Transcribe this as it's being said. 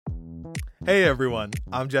Hey everyone,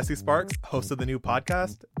 I'm Jesse Sparks, host of the new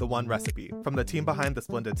podcast, The One Recipe, from the team behind The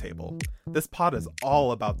Splendid Table. This pod is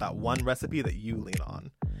all about that one recipe that you lean on.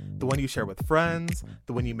 The one you share with friends,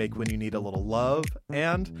 the one you make when you need a little love,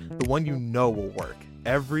 and the one you know will work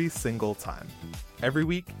every single time. Every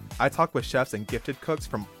week, I talk with chefs and gifted cooks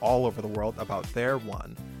from all over the world about their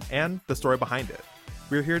one, and the story behind it.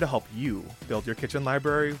 We're here to help you build your kitchen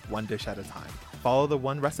library one dish at a time. Follow The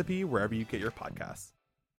One Recipe wherever you get your podcasts.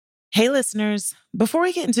 Hey listeners, before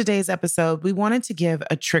we get into today's episode, we wanted to give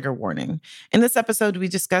a trigger warning. In this episode, we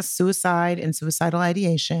discuss suicide and suicidal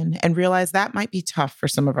ideation and realize that might be tough for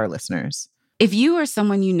some of our listeners. If you or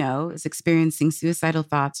someone you know is experiencing suicidal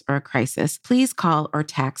thoughts or a crisis, please call or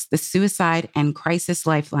text the Suicide and Crisis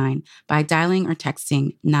Lifeline by dialing or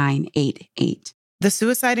texting 988. The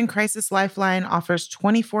Suicide and Crisis Lifeline offers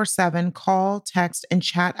 24/7 call, text, and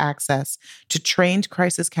chat access to trained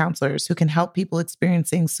crisis counselors who can help people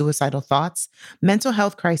experiencing suicidal thoughts, mental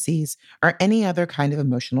health crises, or any other kind of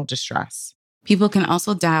emotional distress. People can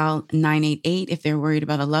also dial 988 if they're worried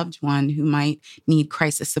about a loved one who might need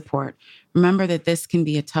crisis support. Remember that this can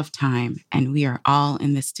be a tough time, and we are all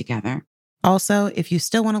in this together. Also, if you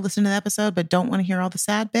still want to listen to the episode but don't want to hear all the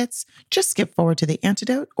sad bits, just skip forward to the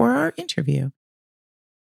antidote or our interview.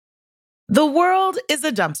 The world is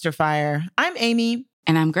a dumpster fire. I'm Amy.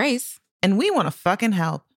 And I'm Grace. And we want to fucking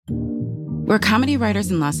help. We're comedy writers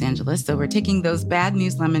in Los Angeles, so we're taking those bad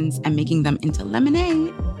news lemons and making them into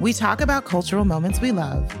lemonade. We talk about cultural moments we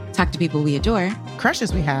love, talk to people we adore,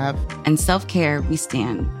 crushes we have, and self-care we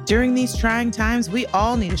stand. During these trying times, we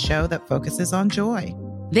all need a show that focuses on joy.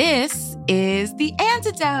 This is The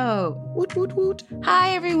Antidote. Woot, woot, woot.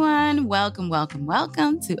 Hi, everyone. Welcome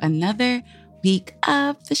to another week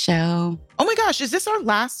of the show. Oh my gosh, is this our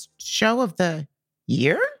last show of the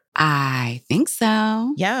year? I think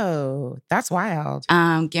so. Yo, that's wild.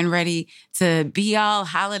 Getting ready to be all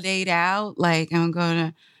holidayed out. Like I'm going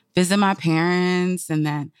to visit my parents and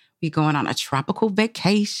then we going on a tropical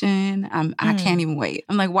vacation. I can't even wait.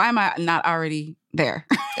 I'm like, why am I not already there?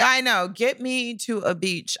 I know. Get me to a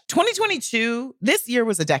beach. 2022, this year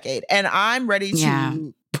was a decade and I'm ready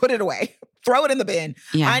to put it away. Throw it in the bin.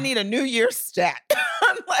 Yeah. I need a New Year's stat.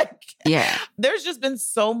 I'm like, there's just been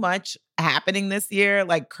so much happening this year,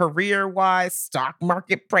 like career-wise, stock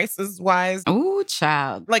market prices-wise. Ooh,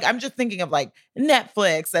 child. Like, I'm just thinking of like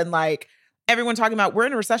Netflix and like everyone talking about we're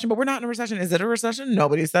in a recession, but we're not in a recession. Is it a recession?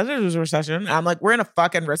 Nobody said it was a recession. I'm like, we're in a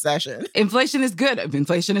fucking recession. Inflation is good.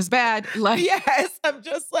 Inflation is bad. Like, yes, I'm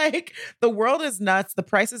just like, the world is nuts. The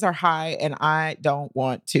prices are high and I don't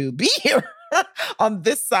want to be here on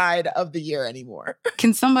this side of the year anymore.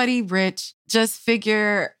 Can somebody rich just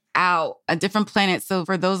figure out a different planet so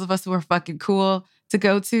for those of us who are fucking cool to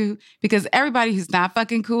go to? Because everybody who's not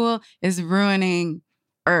fucking cool is ruining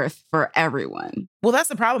Earth for everyone. Well, that's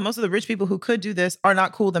the problem. Most of the rich people who could do this are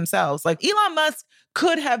not cool themselves. Like Elon Musk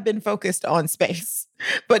could have been focused on space,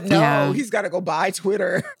 but no, he's got to go buy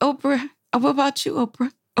Twitter. Oprah, what about you,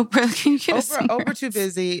 Oprah? Oprah, can you get us Oprah too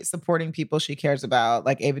busy supporting people she cares about,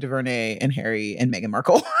 like Ava DuVernay and Harry and Meghan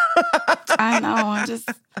Markle. I know.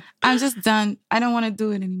 I'm just done. I don't want to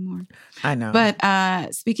do it anymore. I know.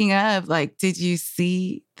 But speaking of, like, did you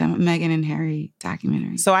see the Meghan and Harry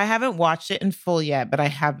documentary? So I haven't watched it in full yet, but I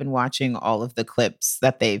have been watching all of the clips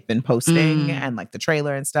that they've been posting and like the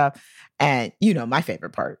trailer and stuff. And you know, my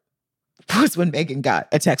favorite part was when Meghan got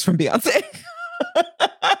a text from Beyonce.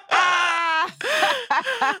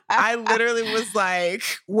 I literally was like,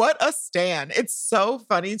 what a stan. It's so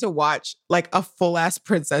funny to watch like a full ass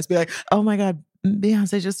princess be like, oh my God,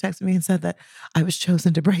 Beyonce just texted me and said that I was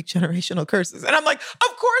chosen to break generational curses. And I'm like,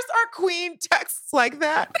 of course our queen texts like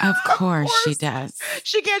that. Of course she does.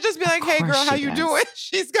 She can't just be like, hey girl, how you doing?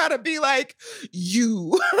 She's got to be like,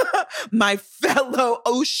 you, my fellow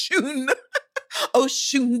Oshun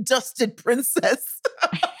dusted princess.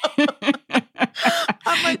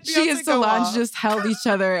 I'm like, she and Solange just held each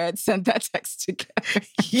other and sent that text together.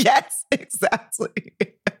 Yes, exactly.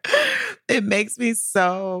 It makes me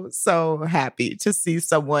so happy to see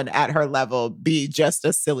someone at her level be just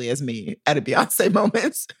as silly as me at a Beyonce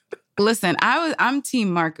moment. Listen, I'm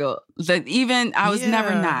Team Markle. I was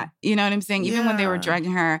never not. You know what I'm saying? Even when they were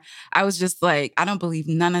dragging her, I was just like, I don't believe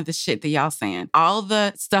none of the shit that y'all saying. All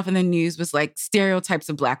the stuff in the news was like stereotypes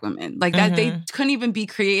of Black women. Like that, they couldn't even be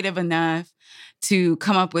creative enough to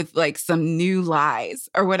come up with like some new lies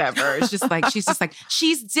or whatever. It's just like,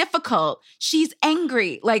 she's difficult. She's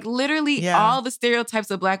angry. Like literally all the stereotypes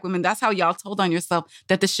of Black women. That's how y'all told on yourself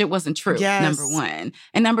that the shit wasn't true. Yes. Number one.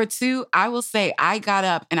 And number two, I will say I got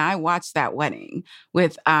up and I watched that wedding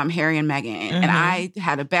with Harry and Meghan. And I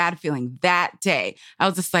had a bad feeling that day. I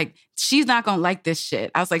was just like, she's not going to like this shit.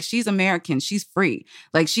 I was like, she's American. She's free.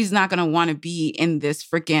 Like, she's not going to want to be in this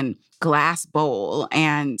freaking glass bowl.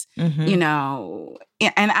 And, you know,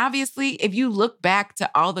 and obviously, if you look back to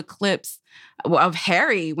all the clips of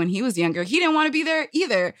Harry when he was younger, he didn't want to be there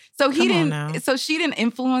either. So so she didn't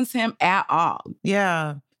influence him at all.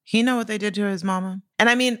 Yeah. He know what they did to his mama. And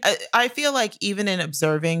I mean, I feel like even in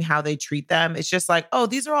observing how they treat them, it's just like, oh,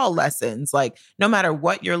 these are all lessons. Like, no matter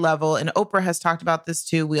what your level, and Oprah has talked about this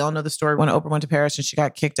too. We all know the story when Oprah went to Paris and she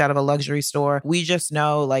got kicked out of a luxury store. We just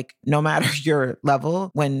know, like, no matter your level,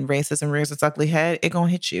 when racism rears its ugly head, it gonna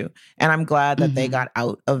hit you. And I'm glad that they got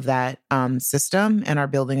out of that system and are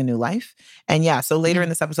building a new life. And yeah, so later in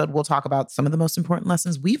this episode, we'll talk about some of the most important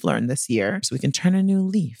lessons we've learned this year so we can turn a new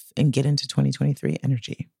leaf and get into 2023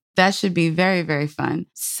 energy. That should be very, very fun.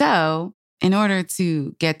 So in order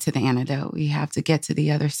to get to the antidote, we have to get to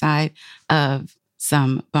the other side of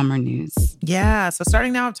some bummer news. Yeah. So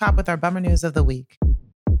starting now up top with our bummer news of the week.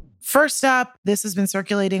 First up, this has been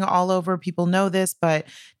circulating all over. People know this, but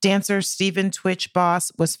dancer Stephen Twitch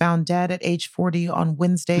Boss was found dead at age 40 on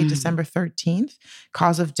Wednesday, December 13th.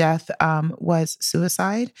 Cause of death was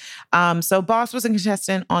suicide. So Boss was a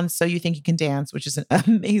contestant on So You Think You Can Dance, which is an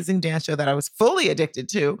amazing dance show that I was fully addicted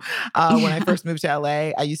to when I first moved to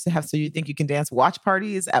LA. I used to have So You Think You Can Dance watch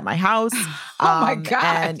parties at my house. Oh my God.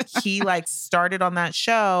 And he like started on that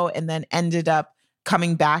show and then ended up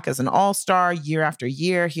coming back as an all-star year after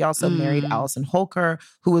year. He also married Allison Holker,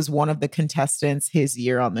 who was one of the contestants his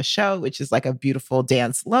year on the show, which is like a beautiful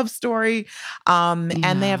dance love story.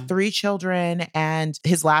 And they have 3 children. And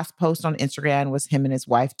his last post on Instagram was him and his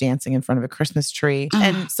wife dancing in front of a Christmas tree.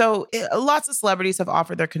 And so lots of celebrities have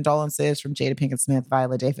offered their condolences, from Jada Pinkett Smith,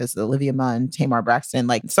 Viola Davis, Olivia Munn, Tamar Braxton.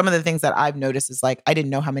 Like, some of the things that I've noticed is like, I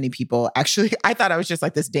didn't know how many people actually, I thought I was just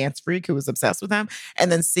like this dance freak who was obsessed with him.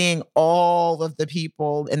 And then seeing all of the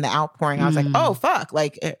people in the outpouring, I was like, oh, fuck.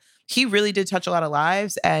 Like, he really did touch a lot of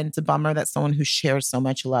lives. And it's a bummer that someone who shares so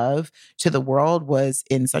much love to the world was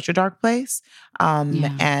in such a dark place.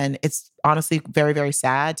 And it's honestly very, very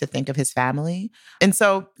sad to think of his family. And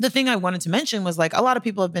so the thing I wanted to mention was, like, a lot of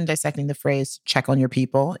people have been dissecting the phrase check on your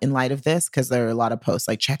people in light of this, because there are a lot of posts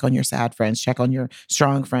like check on your sad friends, check on your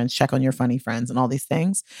strong friends, check on your funny friends, and all these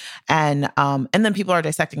things. And then people are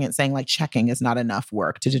dissecting it saying like checking is not enough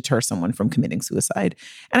work to deter someone from committing suicide.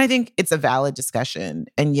 And I think it's a valid discussion.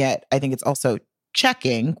 And yet I think it's also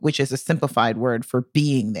checking, which is a simplified word for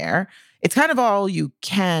being there. It's kind of all you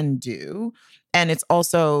can do. And it's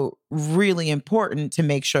also really important to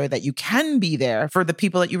make sure that you can be there for the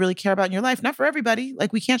people that you really care about in your life. Not for everybody.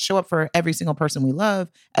 Like, we can't show up for every single person we love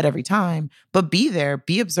at every time, but be there,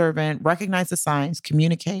 be observant, recognize the signs,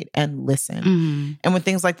 communicate, and listen. And when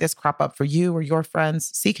things like this crop up for you or your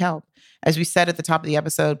friends, seek help. As we said at the top of the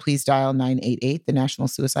episode, please dial 988, the National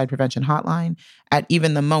Suicide Prevention Hotline, at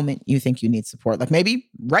even the moment you think you need support. Like, maybe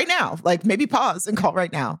right now, like maybe pause and call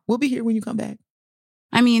right now. We'll be here when you come back.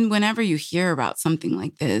 I mean, whenever you hear about something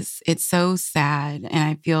like this, it's so sad. And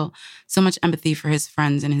I feel so much empathy for his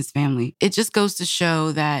friends and his family. It just goes to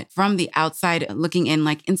show that from the outside looking in,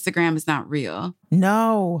 like, Instagram is not real.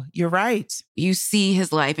 No, you're right. You see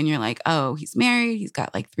his life and you're like, oh, he's married. He's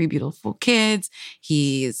got like 3 beautiful kids.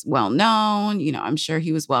 He's well known. You know, I'm sure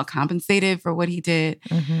he was well compensated for what he did.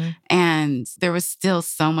 And there was still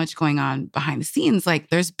so much going on behind the scenes. Like,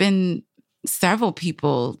 there's been several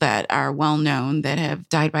people that are well known that have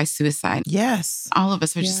died by suicide. Yes. All of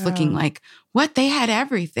us are just looking like, what? They had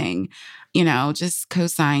everything, you know, just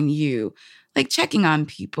co-sign you, like checking on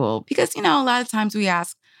people. Because, you know, a lot of times we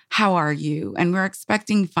ask, how are you? And we're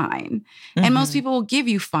expecting fine. And most people will give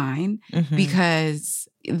you fine because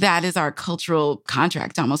that is our cultural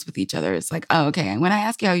contract almost with each other. It's like, oh, okay, when I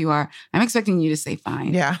ask you how you are, I'm expecting you to say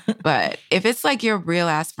fine. Yeah. But if it's like your real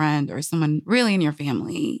ass friend or someone really in your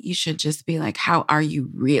family, you should just be like, how are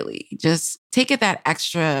you really? Just take it that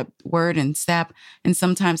extra word and step. And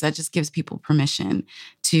sometimes that just gives people permission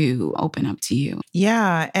to open up to you.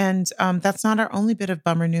 Yeah. And that's not our only bit of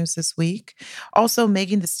bummer news this week. Also,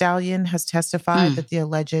 Megan Thee Stallion has testified that the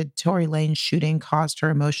alleged Tory Lanez shooting caused her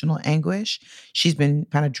emotional anguish. She's been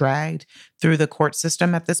kind of dragged through the court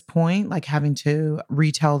system at this point, like having to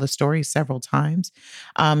retell the story several times.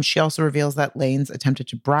 She also reveals that Lanez attempted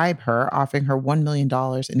to bribe her, offering her $1 million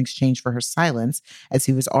in exchange for her silence, as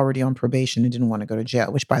he was already on probation situation and didn't want to go to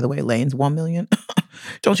jail, which, by the way, Lane's $1 million.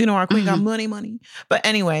 Don't you know our queen got money? But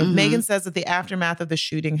anyway, Megan says that the aftermath of the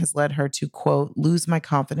shooting has led her to, quote, lose my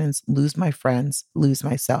confidence, lose my friends, lose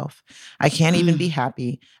myself. I can't even be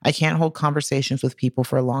happy. I can't hold conversations with people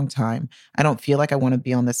for a long time. I don't feel like I want to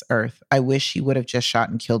be on this earth. I wish he would have just shot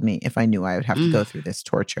and killed me if I knew I would have to go through this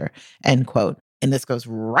torture, end quote. And this goes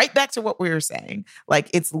right back to what we were saying. Like,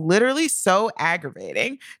 it's literally so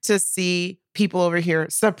aggravating to see people over here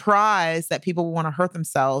surprised that people want to hurt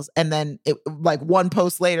themselves. And then like one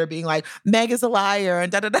post later being like, Meg is a liar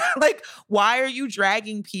and da-da-da. Like, why are you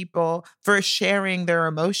dragging people for sharing their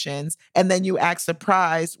emotions? And then you act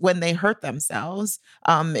surprised when they hurt themselves.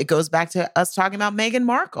 It goes back to us talking about Meghan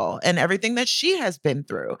Markle and everything that she has been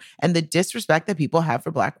through and the disrespect that people have for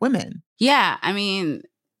Black women. Yeah, I mean,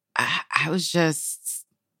 I was just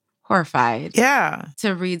horrified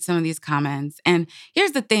to read some of these comments. And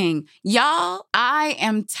here's the thing, y'all, I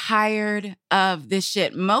am tired of this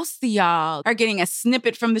shit. Most of y'all are getting a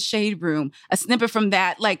snippet from the Shade Room, a snippet from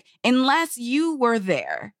that. Like, unless you were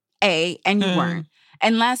there, and you weren't.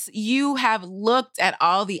 Unless you have looked at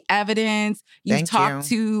all the evidence, you've talked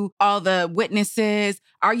to all the witnesses,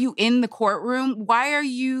 are you in the courtroom? Why are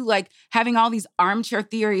you like having all these armchair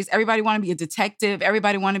theories? Everybody want to be a detective.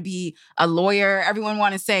 Everybody want to be a lawyer. Everyone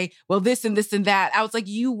want to say, well, this and this and that. I was like,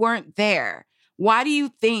 you weren't there. Why do you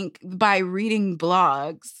think by reading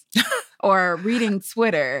blogs or reading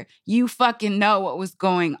Twitter, you fucking know what was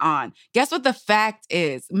going on? Guess what the fact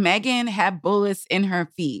is? Meghan had bullets in her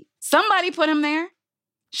feet. Somebody put him there.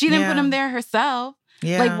 She didn't put him there herself.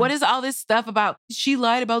 Yeah. Like, what is all this stuff about she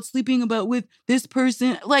lied about sleeping with this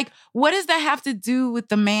person? Like, what does that have to do with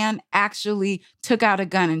the man actually took out a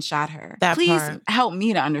gun and shot her? Please help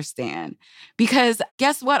me to understand. Because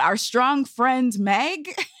guess what? Our strong friend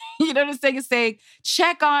Meg, you know what I'm saying,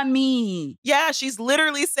 check on me. Yeah, she's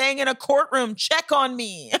literally saying in a courtroom, check on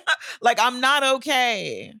me. Like, I'm not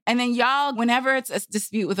okay. And then y'all, whenever it's a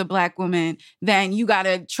dispute with a Black woman, then you got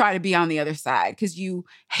to try to be on the other side because you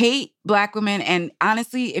hate Black women. And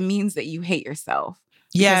honestly, it means that you hate yourself.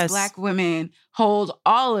 Because Black women hold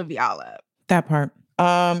all of y'all up. That part.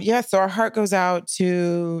 So our heart goes out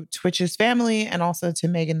to Twitch's family and also to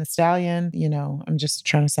Megan Thee Stallion. You know, I'm just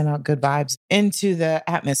trying to send out good vibes into the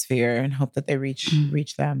atmosphere and hope that they reach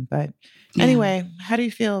them. But anyway, how do you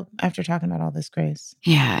feel after talking about all this, Grace?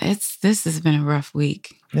 Yeah, this has been a rough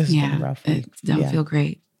week. This has been a rough week. It don't feel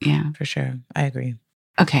great. Yeah. For sure. I agree.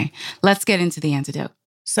 Okay, let's get into the antidote.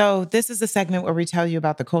 So this is a segment where we tell you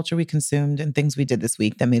about the culture we consumed and things we did this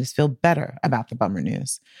week that made us feel better about the bummer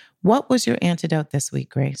news. What was your antidote this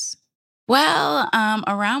week, Grace? Well,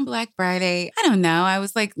 around Black Friday, I don't know. I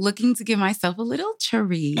was like looking to give myself a little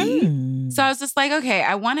treat. So I was just like, okay,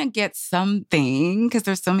 I want to get something because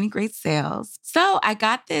there's so many great sales. So I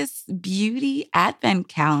got this beauty advent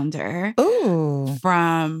calendar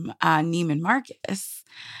from Neiman Marcus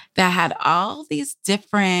that had all these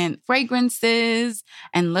different fragrances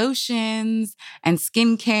and lotions and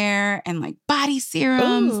skincare and like body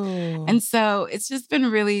serums. And so it's just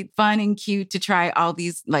been really fun and cute to try all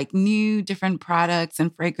these like new different products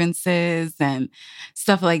and fragrances and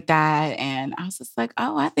stuff like that. And I was just like,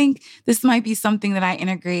 oh, I think this might be something that I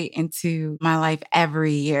integrate into my life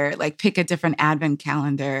every year. Like pick a different advent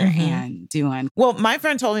calendar and do one. Well, my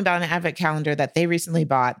friend told me about an advent calendar that they recently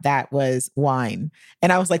bought that was wine.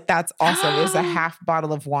 And I was like, that's awesome. It was a half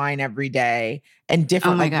bottle of wine every day and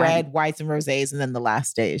different red, whites, and rosés. And then the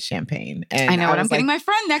last day is champagne. And I know what I'm getting my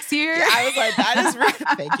friend next year. I was like, that is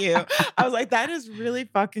really, thank you. I was like, that is really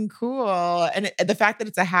fucking cool. And the fact that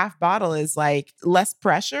it's a half bottle is like less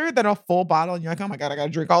pressure than a full bottle. And you're like, oh my God, I got to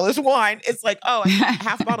drink all this wine. It's like, oh, a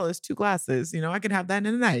half bottle is 2 glasses. You know, I could have that in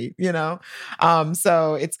a night, you know?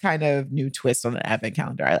 So it's kind of new twist on the advent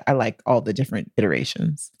calendar. I like all the different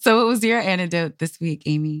iterations. So what was your antidote this week,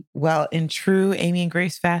 Amy? Well, in true Amy and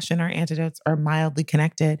Grace fashion, our antidotes are mildly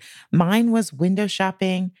connected. Mine was window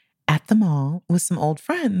shopping at the mall with some old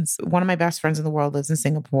friends. One of my best friends in the world lives in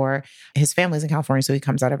Singapore. His family's in California, so he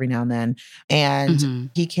comes out every now and then. And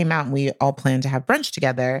he came out and we all planned to have brunch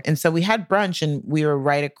together. And so we had brunch and we were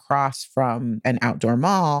right across from an outdoor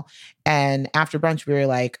mall. And after brunch, we were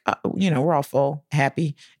like, we're all full,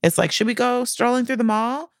 happy. It's like, should we go strolling through the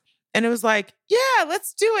mall? And it was like, yeah,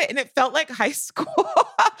 let's do it. And it felt like high school.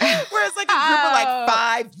 Where it's like a group of like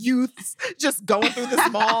 5 youths just going through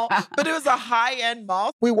this mall. But it was a high-end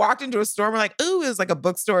mall. We walked into a store and we're like, ooh, it was like a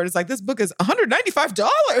bookstore. And it's like, this book is $195. It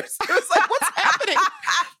was like, what's happening?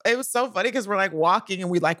 It was so funny because we're like walking and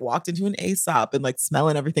we like walked into an Aesop and like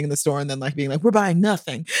smelling everything in the store and then like being like, we're buying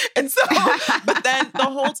nothing. And so, but then the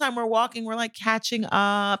whole time we're walking, we're like catching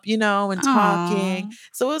up, you know, and talking. Aww.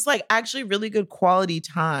 So it was like actually really good quality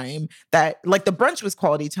time that like the brunch was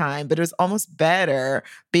quality time, but it was almost better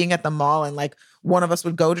being at the mall and like one of us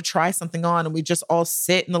would go to try something on and we just all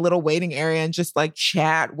sit in the little waiting area and just like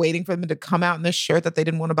chat, waiting for them to come out in this shirt that they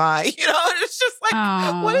didn't want to buy. You know, and it's just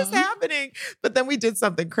like, what is happening? But then we did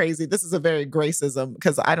something crazy. This is a very Gracism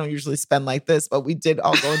because I don't usually spend like this, but we did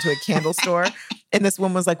all go into a candle store. And this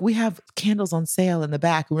woman was like, we have candles on sale in the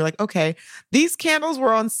back. And we were like, okay, these candles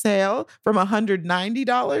were on sale from $190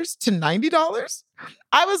 to $90.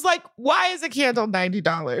 I was like, why is a candle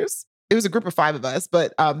 $90? It was a group of 5 of us,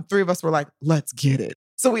 but 3 of us were like, let's get it.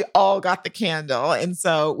 So we all got the candle. And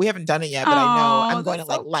so we haven't done it yet, but I know I'm going to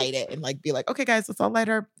like light it and like be like, okay, guys, let's all light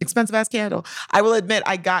our expensive ass candle. I will admit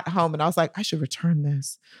I got home and I was like, I should return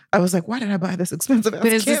this. I was like, why did I buy this expensive ass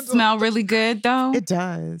candle? Does it smell really good though? It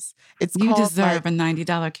does. You deserve a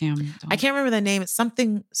 $90 candle. I can't remember the name. It's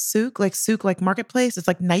something souk like marketplace. It's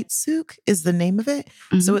like night souk is the name of it.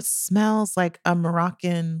 Mm-hmm. So it smells like a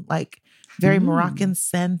Moroccan, like very Moroccan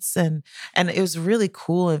scents. And it was really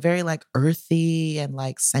cool and very like earthy and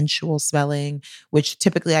like sensual smelling, which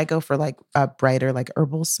typically I go for like brighter, like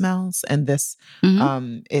herbal smells. And this,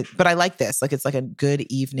 but I like this. Like, it's like a good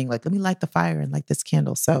evening. Like, let me light the fire and light this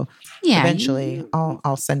candle. So eventually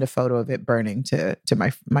I'll send a photo of it burning to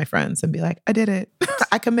my friends and be like, I did it.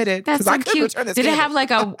 I committed. That's so cute. Did it have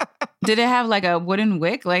like a wooden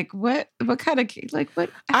wick? Like what kind of, like what?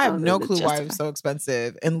 I have no clue why it was so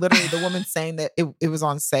expensive. And literally the woman saying that it was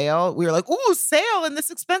on sale. We were like, ooh, sale in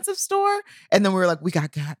this expensive store. And then we were like, we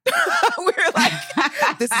got. We were like,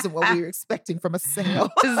 this isn't what we were expecting from a sale.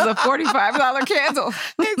 This is a $45 candle.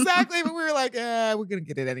 Exactly. But we were like, we're going to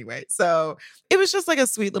get it anyway. So it was just like a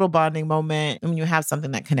sweet little bonding moment. And when you have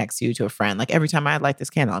something that connects you to a friend, like every time I light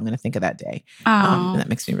this candle, I'm going to think of that day. And that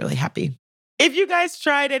makes me really happy. If you guys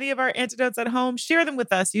tried any of our antidotes at home, share them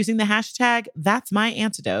with us using the hashtag That's My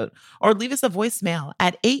Antidote, or leave us a voicemail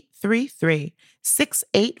at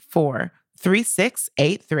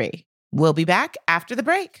 833-684-3683. We'll be back after the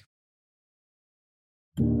break.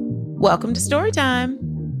 Welcome to Storytime.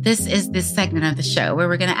 This is this segment of the show where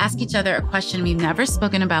we're going to ask each other a question we've never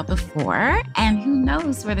spoken about before, and who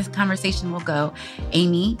knows where this conversation will go.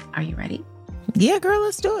 Amy, are you ready? Yeah, girl,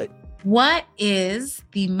 let's do it. What is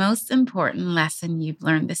the most important lesson you've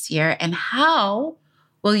learned this year, and how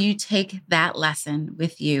will you take that lesson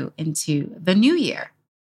with you into the new year?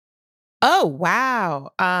 Oh, wow.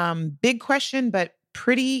 Big question, but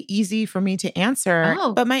pretty easy for me to answer.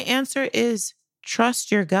 Oh. But my answer is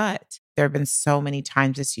trust your gut. There have been so many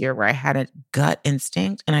times this year where I had a gut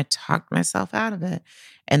instinct and I talked myself out of it.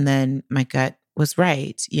 And then my gut was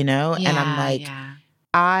right, you know? Yeah, and I'm like,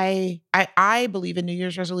 I believe in New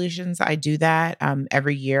Year's resolutions. I do that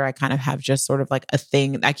every year. I kind of have just sort of like a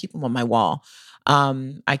thing. I keep them on my wall.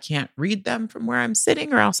 I can't read them from where I'm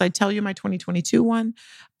sitting, or else I'd tell you my 2022 one.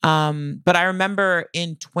 But I remember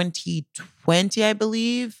in 2020, I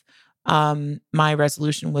believe, my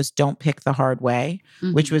resolution was don't pick the hard way,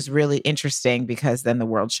 which was really interesting because then the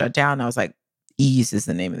world shut down. I was like, ease is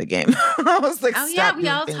the name of the game. I was like, we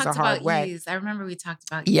all talked about ease. I remember we talked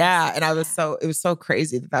about ease. Yeah. And it was so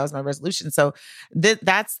crazy that was my resolution. So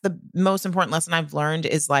that's the most important lesson I've learned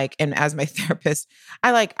is like, and as my therapist,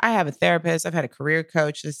 I have a therapist, I've had a career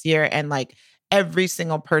coach this year, and like every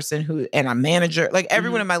single person and a manager, like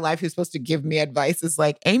everyone in my life who's supposed to give me advice is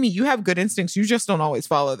like, Amy, you have good instincts. You just don't always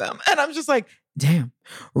follow them. And I'm just like, damn,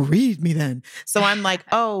 read me then. So I'm like,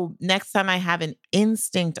 oh, next time I have an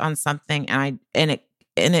instinct on something and it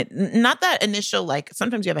not that initial, like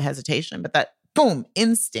sometimes you have a hesitation, but that boom,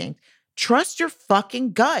 instinct, trust your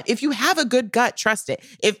fucking gut. If you have a good gut, trust it.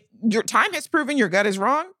 If your time has proven your gut is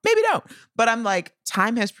wrong, maybe don't. But I'm like,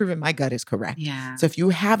 time has proven my gut is correct. Yeah. So if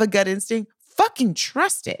you have a gut instinct, fucking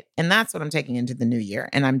trust it. And that's what I'm taking into the new year.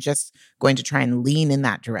 And I'm just going to try and lean in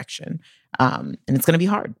that direction. And it's going to be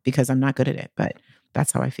hard because I'm not good at it, but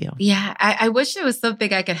that's how I feel. Yeah. I wish there was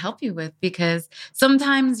something I could help you with, because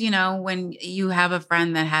sometimes, you know, when you have a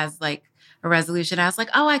friend that has like a resolution, I was like,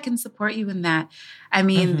 oh, I can support you in that. I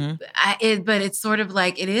mean, but it's sort of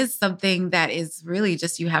like, it is something that is really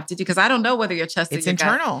just, you have to do. Cause I don't know whether you're trusting it's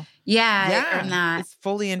internal. Gut. Yeah. Or not. It's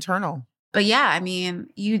fully internal. But yeah, I mean,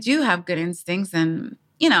 you do have good instincts, and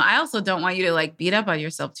I also don't want you to like beat up on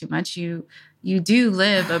yourself too much. You do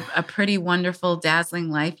live a pretty wonderful, dazzling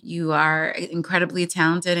life. You are incredibly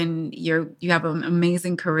talented, and you have an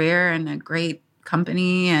amazing career and a great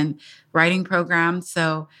company and writing program.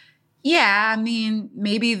 So yeah, I mean,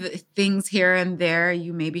 maybe the things here and there,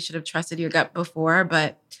 you maybe should have trusted your gut before,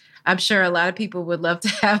 but I'm sure a lot of people would love to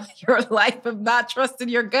have your life of not trusting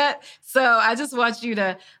your gut. So I just want you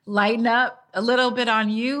to lighten up a little bit on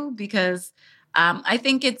you, because I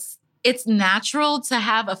think it's natural to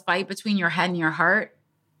have a fight between your head and your heart,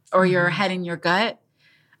 or your head and your gut.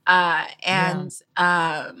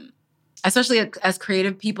 Especially as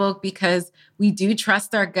creative people, because we do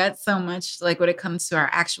trust our gut so much, like when it comes to our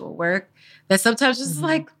actual work, that sometimes it's just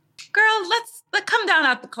like, girl, let's come down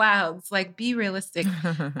out the clouds, like be realistic.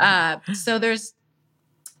 So there's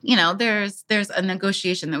a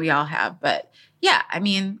negotiation that we all have. But yeah, I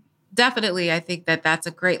mean, definitely, I think that that's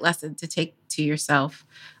a great lesson to take to yourself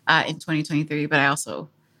in 2023. But I also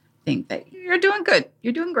think that you're doing good.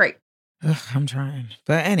 You're doing great. Ugh, I'm trying.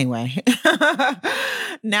 But anyway,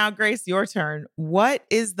 now, Grace, your turn. What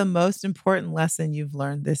is the most important lesson you've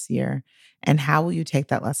learned this year? And how will you take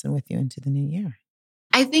that lesson with you into the new year?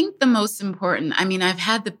 I think the most important, I mean, I've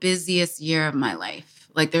had the busiest year of my life.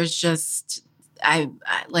 Like there's just,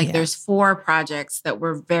 there's 4 projects that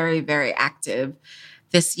were very, very active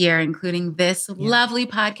this year, including this lovely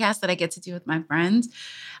podcast that I get to do with my friends.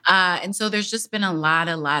 And so there's just been a lot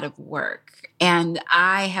of work. And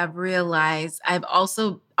I have realized I've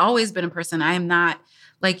also always been a person, I am not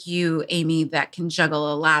like you, Amy, that can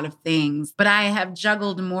juggle a lot of things, but I have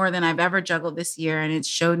juggled more than I've ever juggled this year. And it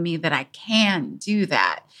showed me that I can do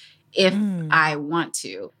that if I want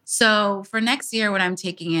to. So for next year, what I'm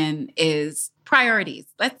taking in is priorities.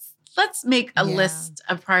 Let's make a list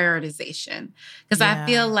of prioritization, because I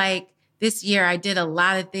feel like this year I did a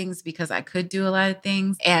lot of things because I could do a lot of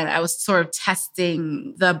things. And I was sort of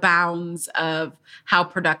testing the bounds of how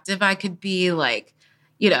productive I could be. Like,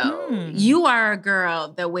 you are a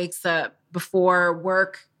girl that wakes up before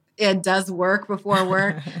work and does work before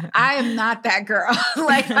work. I am not that girl.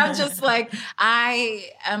 I'm just like,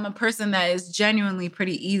 I am a person that is genuinely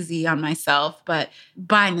pretty easy on myself. But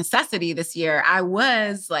by necessity this year, I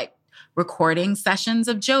was like recording sessions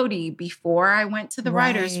of Jody before I went to the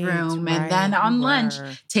writer's room, and then on lunch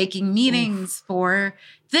taking meetings for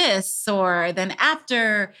this, or then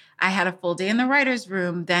after I had a full day in the writer's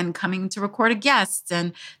room, then coming to record a guest.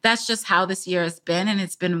 And that's just how this year has been. And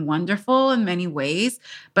it's been wonderful in many ways,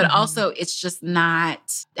 but also it's just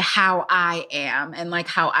not how I am and like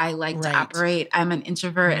how I like to operate. I'm an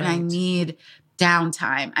introvert and I need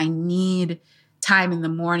downtime. I need time in the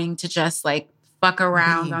morning to just like fuck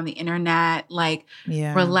around on the internet,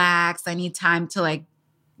 relax. I need time to like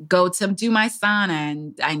go to do my sauna,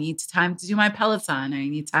 and I need time to do my Peloton. I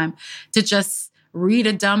need time to just read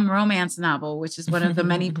a dumb romance novel, which is one of the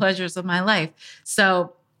many pleasures of my life.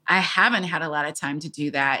 So I haven't had a lot of time to do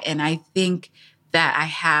that. And I think that I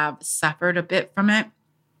have suffered a bit from it.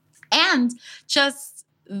 And just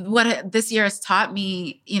what this year has taught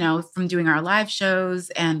me, from doing our live shows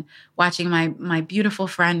and watching my beautiful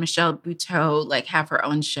friend, Michelle Buteau, like have her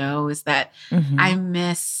own show, is that I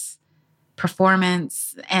miss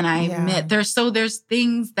performance. And I admit there's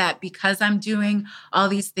things that because I'm doing all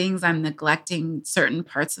these things, I'm neglecting certain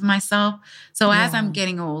parts of myself. So as I'm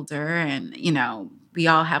getting older and, we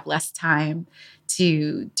all have less time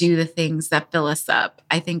to do the things that fill us up,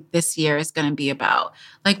 I think this year is going to be about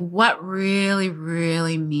like what really,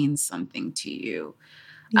 really means something to you.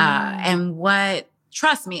 And what,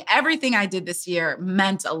 trust me, everything I did this year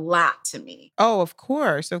meant a lot to me. Oh, of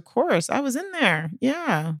course. Of course. I was in there.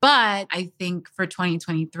 Yeah. But I think for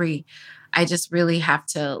 2023, I just really have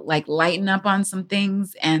to like lighten up on some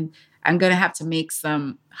things, and I'm going to have to make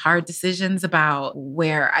some hard decisions about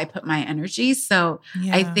where I put my energy. So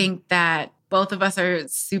I think that both of us are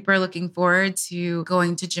super looking forward to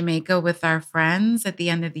going to Jamaica with our friends at the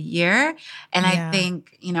end of the year. And I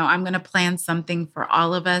think, I'm going to plan something for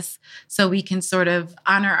all of us so we can sort of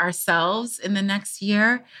honor ourselves in the next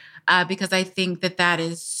year, because I think that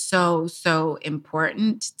is so, so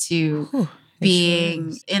important to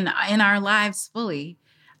being in our lives fully.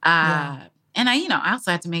 And I also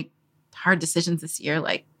had to make hard decisions this year,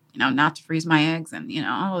 like, not to freeze my eggs and,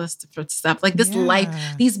 all this different stuff, like this life,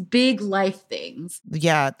 these big life things.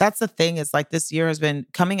 Yeah, that's the thing, is like this year has been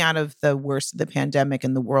coming out of the worst of the pandemic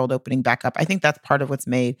and the world opening back up. I think that's part of what's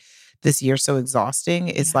made this year so exhausting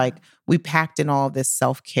is like we packed in all of this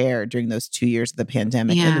self-care during those 2 years of the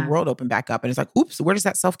pandemic and the world opened back up. And it's like, oops, where does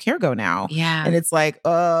that self-care go now? Yeah. And it's like,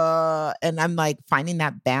 and I'm like finding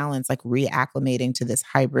that balance, like reacclimating to this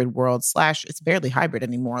hybrid world / it's barely hybrid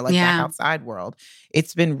anymore, like back outside world.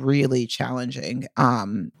 It's been really challenging.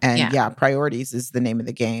 Priorities is the name of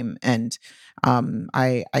the game. And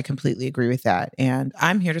I completely agree with that. And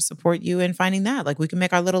I'm here to support you in finding that. Like we can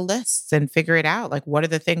make our little lists and figure it out. Like what are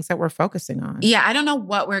the things that we're focusing on? Yeah, I don't know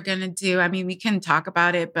what we're going to do. I mean, we can talk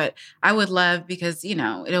about it, but I would love because,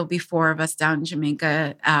 it'll be 4 of us down in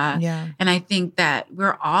Jamaica. And I think that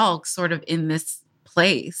we're all sort of in this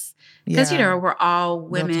place because, we're all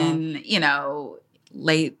women,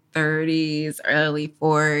 late 30s, early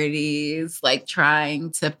 40s, like trying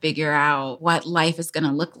to figure out what life is going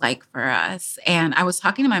to look like for us. And I was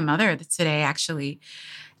talking to my mother today, actually,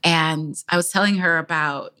 and I was telling her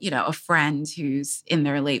about, a friend who's in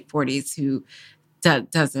their late 40s who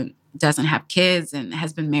doesn't have kids and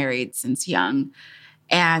has been married since young.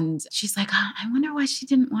 And she's like, I wonder why she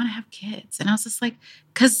didn't want to have kids. And I was just like,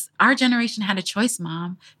 because our generation had a choice,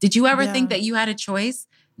 Mom. Did you ever think that you had a choice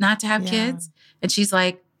not to have kids? And she's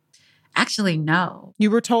like, actually, no.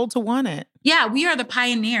 You were told to want it. Yeah, we are the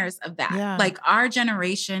pioneers of that. Yeah. Like our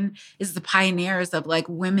generation is the pioneers of like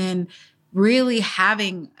women really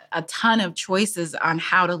having a ton of choices on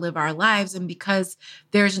how to live our lives. And because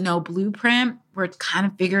there's no blueprint, we're kind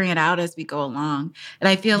of figuring it out as we go along. And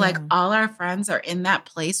I feel like all our friends are in that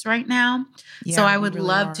place right now. So I would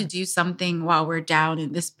love to do something while we're down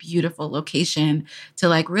in this beautiful location to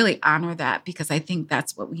like really honor that, because I think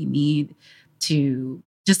that's what we need to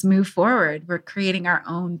just move forward. We're creating our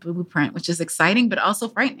own blueprint, which is exciting, but also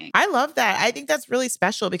frightening. I love that. I think that's really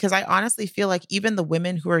special because I honestly feel like even the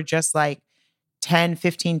women who are just like 10,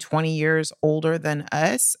 15, 20 years older than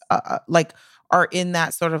us, like are in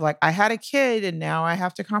that sort of like, I had a kid and now I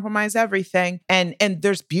have to compromise everything. And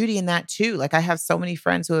there's beauty in that too. Like I have so many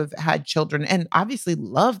friends who have had children and obviously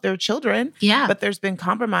love their children. Yeah. But there's been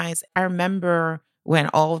compromise. I remember when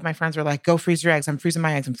all of my friends were like, go freeze your eggs. I'm freezing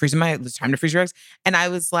my eggs. It's time to freeze your eggs. And I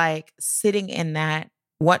was like sitting in that,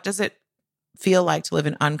 what does it feel like to live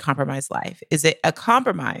an uncompromised life? Is it a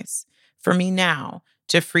compromise for me now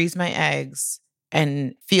to freeze my eggs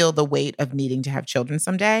and feel the weight of needing to have children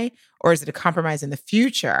someday? Or is it a compromise in the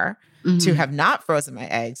future to have not frozen my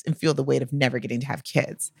eggs and feel the weight of never getting to have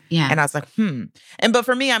kids? Yeah. And I was like, but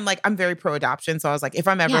for me, I'm very pro-adoption. So I was like, if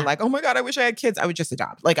I'm ever like, oh my God, I wish I had kids, I would just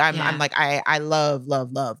adopt. Like I'm like, I love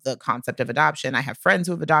the concept of adoption. I have friends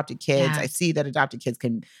who have adopted kids. I see that adopted kids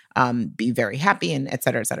can be very happy and et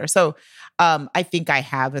cetera, et cetera. So I think I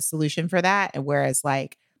have a solution for that. And whereas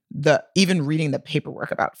like even reading the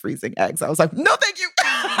paperwork about freezing eggs, I was like, no, thank you.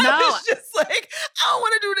 No. I was just like, I don't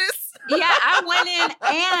want to do this. Yeah, I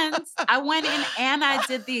went in and I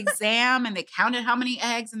did the exam and they counted how many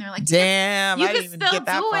eggs and they're like, damn, you I can didn't even still get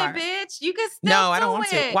that do far. it, bitch. You can still No, do I don't want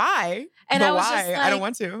to. Why? And I was just like, I don't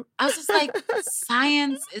want to. I was just like,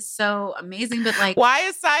 science is so amazing, but like, why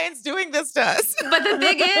is science doing this to us? But the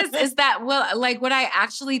thing is that, well, like when I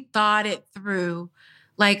actually thought it through,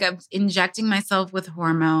 like I'm injecting myself with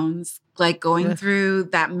hormones, like going through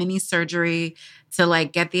that mini surgery to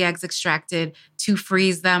like get the eggs extracted, to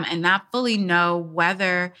freeze them and not fully know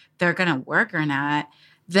whether they're going to work or not,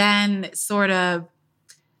 then sort of,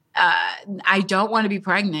 I don't want to be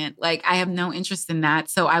pregnant. Like I have no interest in that.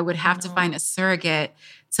 So I would have to find a surrogate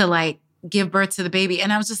to like give birth to the baby.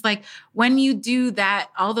 And I was just like, when you do that,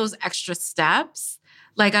 all those extra steps,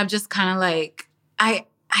 like I'm just kind of like,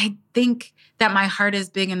 I think that my heart is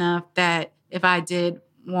big enough that if I did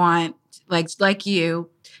want, like you,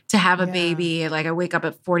 to have a baby, like I wake up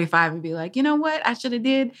at 45 and be like, you know what, I should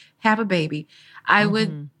have a baby. I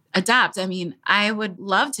would adopt. I mean, I would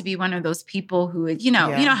love to be one of those people who would, you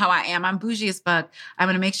know how I am. I'm bougie as fuck. I'm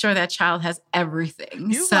going to make sure that child has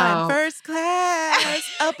everything. You fly first class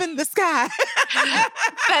up in the sky.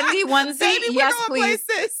 Fendi onesie, baby, yes, we're going please.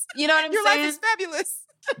 Places. You know what I'm Your saying? Your life is fabulous.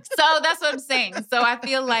 So that's what I'm saying. So I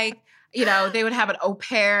feel like, they would have an au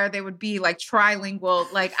pair. They would be like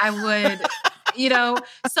trilingual. Like I would,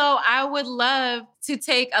 so I would love to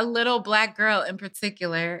take a little Black girl in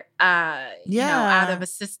particular, out of a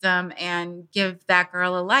system and give that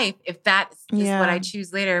girl a life if that is what I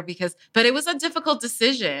choose later. But it was a difficult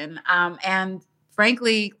decision. And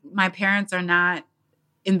frankly, my parents are not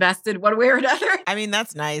invested one way or another. I mean,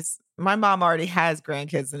 that's nice. My mom already has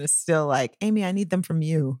grandkids and is still like, Amy, I need them from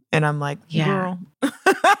you. And I'm like, girl.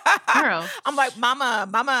 I'm like,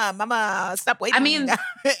 mama, stop waiting. I mean,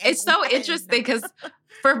 it's so interesting because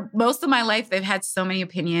for most of my life, they've had so many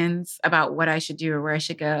opinions about what I should do or where I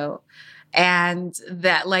should go. And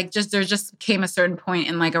that like, there just came a certain point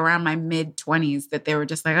in like around my mid-20s that they were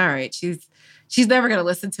just like, all right, she's never going to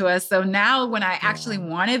listen to us. So now when I actually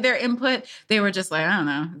wanted their input, they were just like, I don't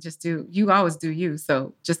know, you always do you.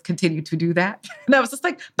 So just continue to do that. And I was just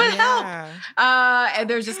like, but help. And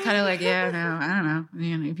they're just kind of like, yeah, no, I don't know.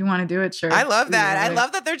 You know, if you want to do it, sure. I love that. I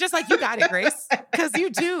love that they're just like, you got it, Grace. Because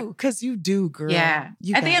you do, girl. Yeah.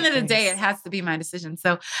 At the end of the day, it has to be my decision.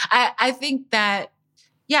 So I think that,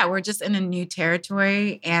 yeah, we're just in a new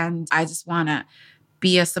territory, and I just want to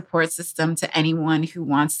be a support system to anyone who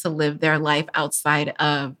wants to live their life outside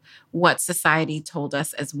of what society told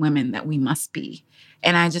us as women that we must be.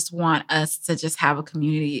 And I just want us to just have a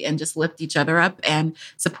community and just lift each other up and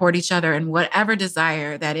support each other in whatever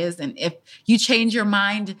desire that is. And if you change your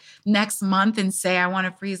mind next month and say, I want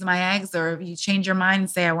to freeze my eggs, or if you change your mind and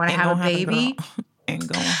say, I want to have a baby,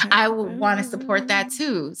 I would want to support that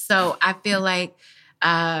too. So I feel like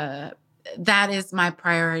that is my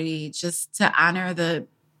priority, just to honor the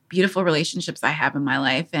beautiful relationships I have in my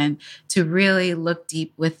life and to really look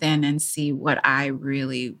deep within and see what I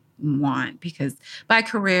really want, because my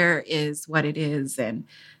career is what it is. And,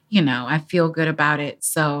 you know, I feel good about it.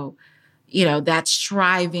 So, you know, that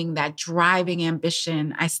striving, that driving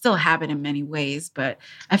ambition, I still have it in many ways, but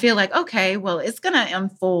I feel like, okay, well, it's going to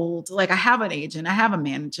unfold. Like I have an agent, I have a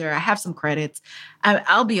manager, I have some credits.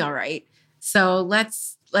 I'll be all right. So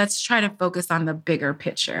let's try to focus on the bigger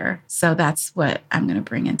picture. So that's what I'm going to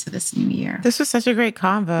bring into this new year. This was such a great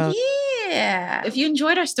convo. Yeah. If you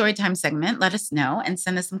enjoyed our Storytime segment, let us know and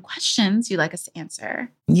send us some questions you'd like us to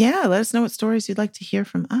answer. Yeah, let us know what stories you'd like to hear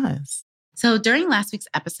from us. So during last week's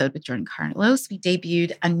episode with Jordan Carlos, we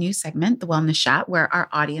debuted a new segment, The Wellness Shot, where our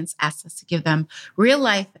audience asked us to give them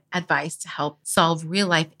real-life advice to help solve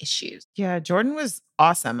real-life issues. Yeah, Jordan was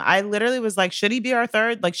awesome. I literally was like, should he be our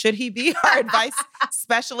third? Like, should he be our advice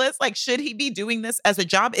specialist? Like, should he be doing this as a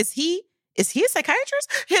job? Is he a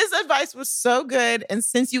psychiatrist? His advice was so good. And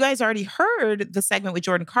since you guys already heard the segment with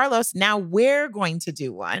Jordan Carlos, now we're going to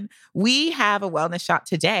do one. We have a wellness shot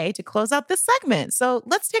today to close out this segment. So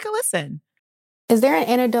let's take a listen. Is there an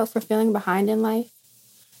antidote for feeling behind in life?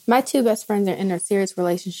 My two best friends are in a serious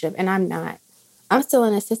relationship, and I'm not. I'm still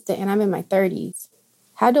an assistant, and I'm in my 30s.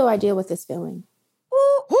 How do I deal with this feeling?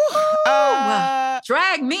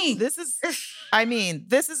 Drag me. This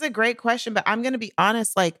is a great question, but I'm going to be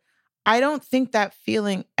honest. Like, I don't think that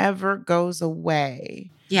feeling ever goes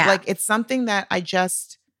away. Yeah. Like, it's something that I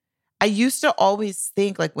used to always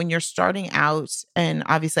think, like, when you're starting out, and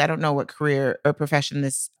obviously I don't know what career or profession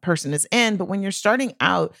this person is in, but when you're starting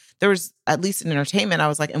out, there was, at least in entertainment, I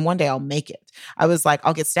was like, and one day I'll make it. I was like,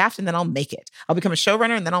 I'll get staffed and then I'll make it. I'll become a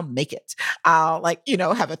showrunner and then I'll make it. I'll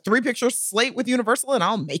have a 3-picture slate with Universal and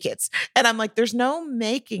I'll make it. And I'm like, there's no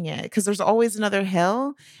making it, because there's always another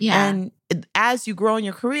hill. Yeah. And as you grow in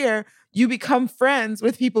your career, you become friends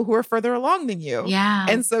with people who are further along than you. Yeah.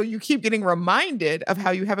 And so you keep getting reminded of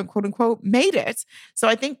how you haven't, quote unquote, made it. So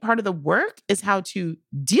I think part of the work is how to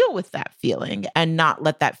deal with that feeling and not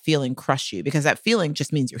let that feeling crush you, because that feeling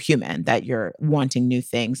just means you're human, that you're wanting new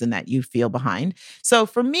things and that you feel behind. So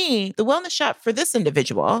for me, the wellness shot for this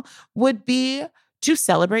individual would be to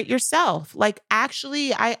celebrate yourself. Like,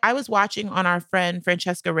 actually, I was watching on our friend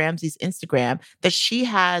Francesca Ramsey's Instagram that she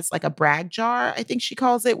has like a brag jar, I think she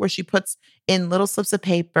calls it, where she puts in little slips of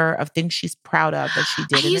paper of things she's proud of that she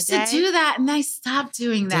did in a day. I used to do that and I stopped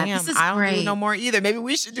doing that. Damn, this is I don't great. do no more either. Maybe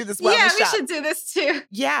we should do this wellness shot. Yeah, we should do this too.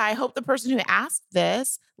 Yeah, I hope the person who asked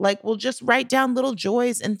this, like, will just write down little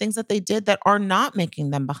joys and things that they did that are not making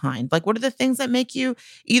them behind. Like, what are the things that make you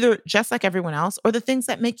either just like everyone else, or the things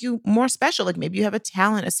that make you more special? Like, maybe you have a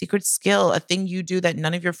talent, a secret skill, a thing you do that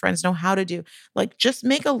none of your friends know how to do. Like, just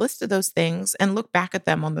make a list of those things and look back at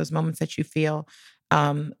them on those moments that you feel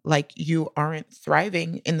like you aren't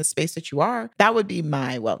thriving in the space that you are. That would be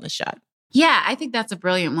my wellness shot. Yeah, I think that's a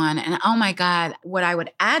brilliant one. And oh my God, what I would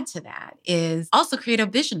add to that is also create a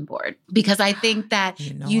vision board, because I think that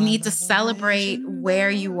you need to celebrate where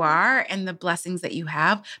you are and the blessings that you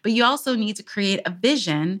have, but you also need to create a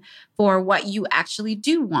vision for what you actually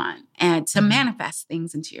do want and to manifest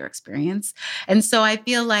things into your experience. And so I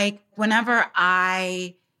feel like whenever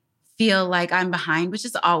I feel like I'm behind, which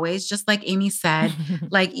is always, just like Amy said,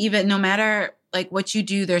 like, even no matter like what you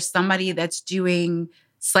do, there's somebody that's doing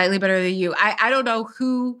slightly better than you. I don't know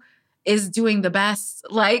who is doing the best.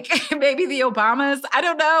 Like, maybe the Obamas. I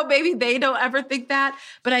don't know. Maybe they don't ever think that.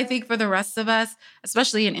 But I think for the rest of us,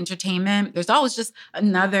 especially in entertainment, there's always just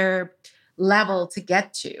another level to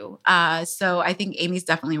get to. So I think Amy's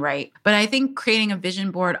definitely right. But I think creating a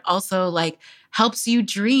vision board also like helps you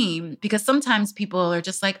dream, because sometimes people are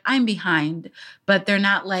just like, I'm behind, but they're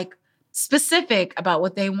not like specific about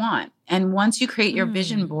what they want. And once you create your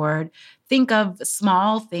vision board, think of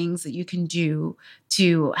small things that you can do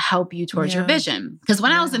to help you towards your vision. Because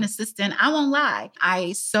when I was an assistant, I won't lie,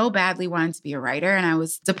 I so badly wanted to be a writer, and I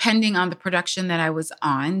was depending on the production that I was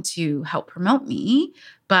on to help promote me,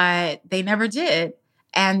 but they never did.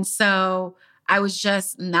 And so I was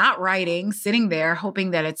just not writing, sitting there,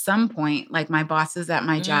 hoping that at some point, like my bosses at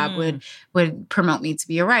my job would promote me to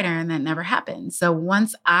be a writer, and that never happened. So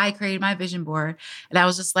once I created my vision board, and I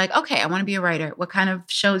was just like, okay, I want to be a writer. What kind of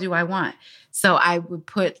show do I want? So I would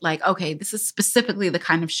put like, okay, this is specifically the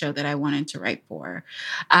kind of show that I wanted to write for.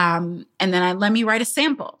 And then let me write a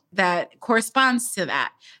sample that corresponds to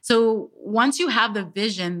that. So once you have the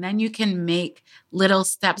vision, then you can make little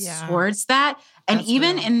steps towards that. And that's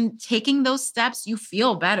even real. In taking those steps, you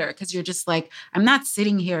feel better because you're just like, I'm not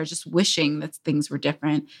sitting here just wishing that things were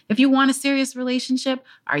different. If you want a serious relationship,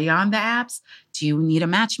 are you on the apps? Do you need a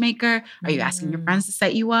matchmaker? Are you asking your friends to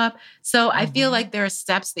set you up? So I feel like there are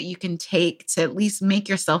steps that you can take to at least make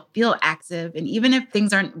yourself feel active. And even if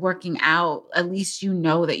things aren't working out, at least you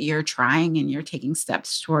know that you're trying and you're taking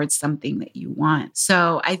steps towards something that you want.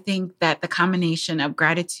 So I think that the combination of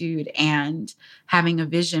gratitude and having a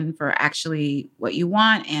vision for actually what you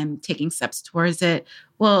want and taking steps towards it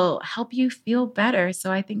will help you feel better.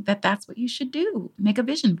 So I think that that's what you should do. Make a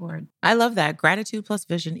vision board. I love that. Gratitude plus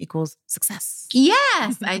vision equals success.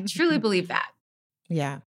 Yes, I truly believe that.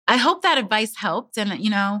 Yeah. I hope that advice helped. And,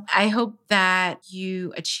 I hope that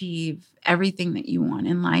you achieve everything that you want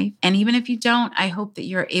in life. And even if you don't, I hope that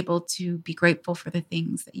you're able to be grateful for the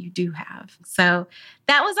things that you do have. So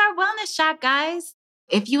that was our wellness shot, guys.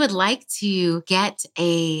 If you would like to get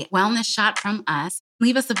a wellness shot from us,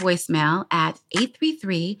 leave us a voicemail at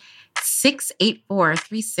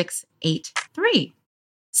 833-684-3683.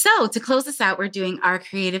 So to close this out, we're doing our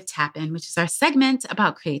creative tap-in, which is our segment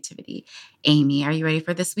about creativity. Amy, are you ready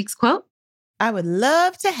for this week's quote? I would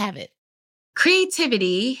love to have it.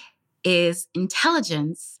 Creativity is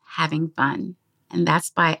intelligence having fun. And that's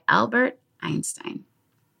by Albert Einstein.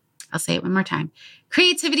 I'll say it one more time.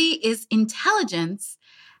 Creativity is intelligence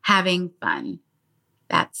having fun.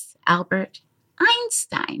 That's Albert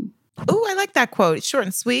Einstein. Oh, I like that quote. It's short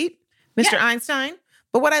and sweet, Mr. Einstein.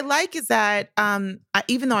 But what I like is that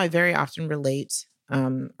even though I very often relate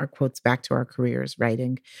our quotes back to our careers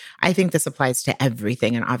writing, I think this applies to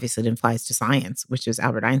everything. And obviously it applies to science, which is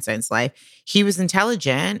Albert Einstein's life. He was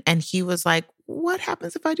intelligent and he was like, what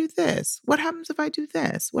happens if I do this? What happens if I do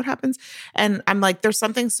this? What happens? And I'm like, there's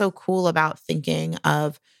something so cool about thinking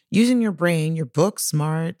of using your brain, your book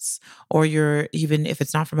smarts, or your, even if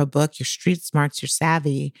it's not from a book, your street smarts, your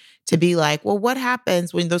savvy, to be like, well, what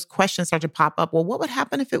happens when those questions start to pop up? Well, what would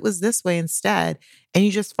happen if it was this way instead? And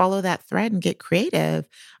you just follow that thread and get creative.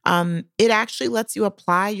 It actually lets you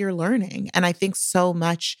apply your learning. And I think so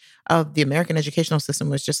much of the American educational system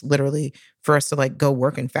was just literally for us to like go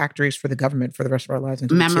work in factories for the government for the rest of our lives.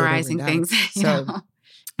 And memorizing things.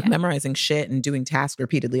 Memorizing shit and doing tasks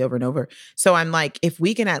repeatedly over and over. So I'm like, if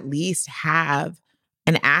we can at least have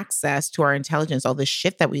an access to our intelligence, all this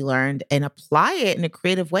shit that we learned, and apply it in a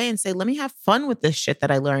creative way and say, let me have fun with this shit that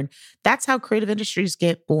I learned. That's how creative industries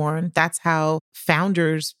get born. That's how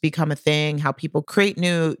founders become a thing, how people create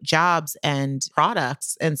new jobs and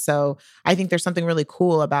products. And so I think there's something really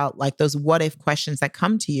cool about like those what if questions that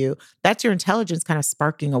come to you. That's your intelligence kind of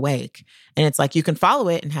sparking awake. And it's like, you can follow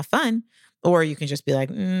it and have fun. Or you can just be like,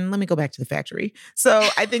 let me go back to the factory. So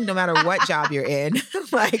I think no matter what job you're in,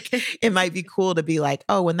 like it might be cool to be like,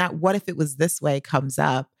 oh, when that what if it was this way comes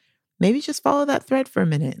up, maybe just follow that thread for a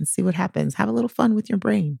minute and see what happens. Have a little fun with your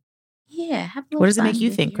brain. Yeah. What does it make you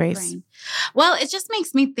think, Grace? Brain. Well, it just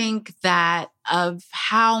makes me think that of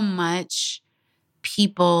how much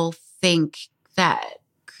people think that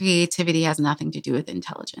creativity has nothing to do with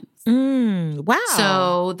intelligence. Wow.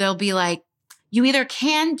 So they'll be like, you either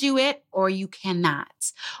can do it or you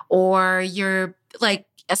cannot. Or you're like,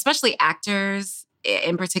 especially actors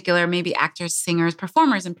in particular, maybe actors, singers,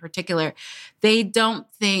 performers in particular, they don't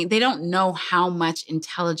know how much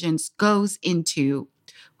intelligence goes into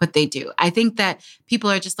what they do. I think that people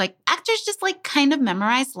are just like, actors just like kind of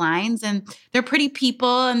memorize lines and they're pretty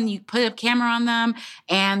people and you put a camera on them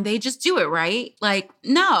and they just do it, right? Like,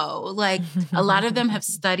 no, like a lot of them have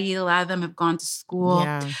studied, a lot of them have gone to school,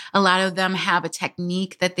 a lot of them have a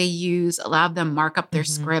technique that they use, a lot of them mark up their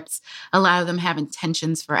scripts, a lot of them have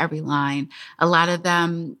intentions for every line. A lot of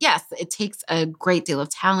them, yes, it takes a great deal of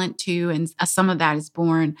talent too, and some of that is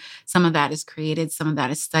born, some of that is created, some of that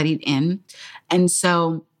is studied in. And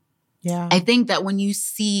so I think that when you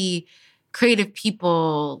see creative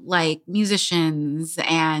people like musicians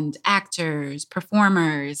and actors,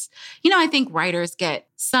 performers, I think writers get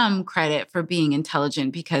some credit for being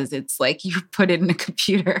intelligent because it's like you put it in a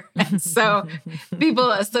computer. And so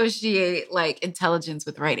people associate like intelligence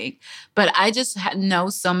with writing. But I just know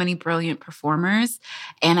so many brilliant performers.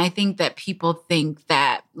 And I think that people think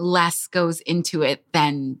that less goes into it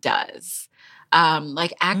than does.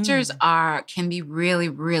 Like actors can be really,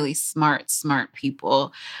 really smart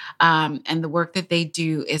people. And the work that they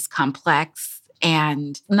do is complex.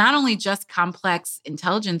 And not only just complex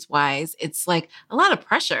intelligence-wise, it's like a lot of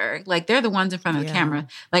pressure. Like they're the ones in front of the camera.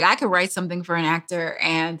 Like I could write something for an actor,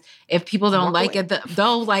 and if people don't like it,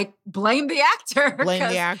 they'll like blame the actor. Blame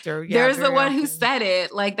the actor. Yeah, there's the one who said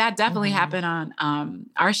it. Like that definitely happened on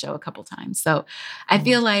our show a couple times. So I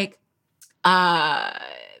feel like I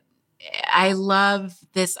love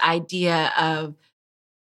this idea of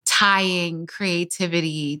tying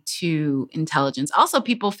creativity to intelligence. Also,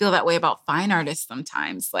 people feel that way about fine artists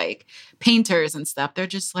sometimes, like painters and stuff. They're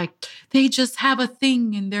just like, they just have a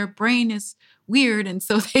thing and their brain is weird and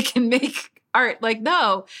so they can make art. Like,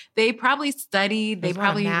 no, they probably studied. There's they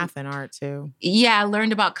probably math and art too. Yeah,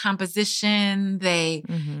 learned about composition. They,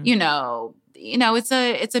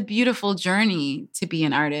 it's a beautiful journey to be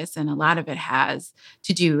an artist, and a lot of it has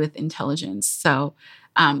to do with intelligence. So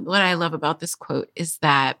what I love about this quote is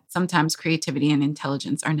that sometimes creativity and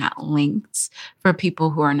intelligence are not linked for people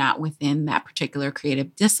who are not within that particular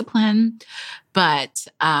creative discipline. But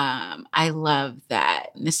I love that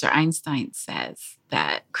Mr. Einstein says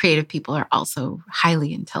that creative people are also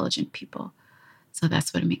highly intelligent people. So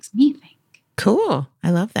that's what it makes me think. Cool.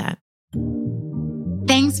 I love that.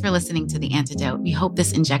 Thanks for listening to The Antidote. We hope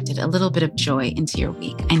this injected a little bit of joy into your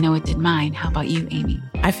week. I know it did mine. How about you, Amy?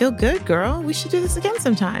 I feel good, girl. We should do this again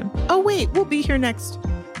sometime. Oh, wait, we'll be here next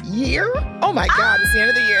year? Oh my God, it's the end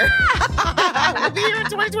of the year. We'll be here in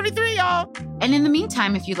 2023, y'all. And in the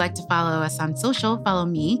meantime, if you'd like to follow us on social, follow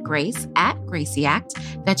me, Grace, at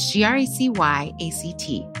GraceyAct. That's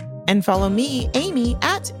GRACYACT. And follow me, Amy,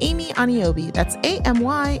 at Amy Aniobi. That's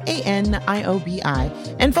AMYANIOBI.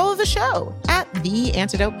 And follow the show at The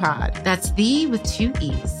Antidote Pod. That's the with 2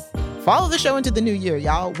 E's. Follow the show into the new year,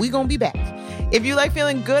 y'all. We gonna be back. If you like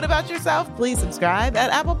feeling good about yourself, please subscribe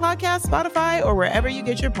at Apple Podcasts, Spotify, or wherever you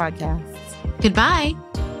get your podcasts. Goodbye.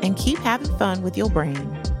 And keep having fun with your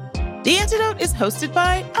brain. The Antidote is hosted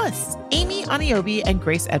by us, Amy Aniobi and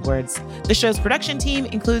Grace Edwards. The show's production team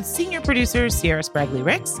includes senior producer Sierra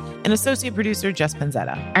Spragley-Ricks and associate producer Jess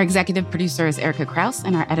Panzetta. Our executive producer is Erica Kraus,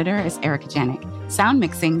 and our editor is Erica Janik. Sound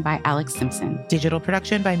mixing by Alex Simpson. Digital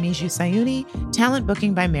production by Miju Sayuni. Talent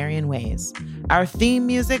booking by Marion Ways. Our theme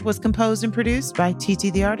music was composed and produced by Titi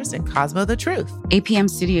the Artist and Cosmo the Truth. APM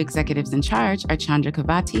studio executives in charge are Chandra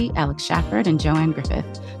Kavati, Alex Shafford, and Joanne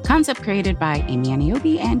Griffith. Concept created by Amy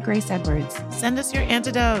Aniobi and Grace Edwards. Send us your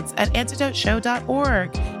antidotes at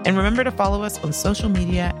antidoteshow.org. And remember to follow us on social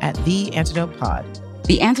media at The Antidote Pod.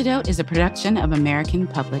 The Antidote is a production of American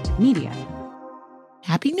Public Media.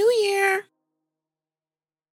 Happy New Year!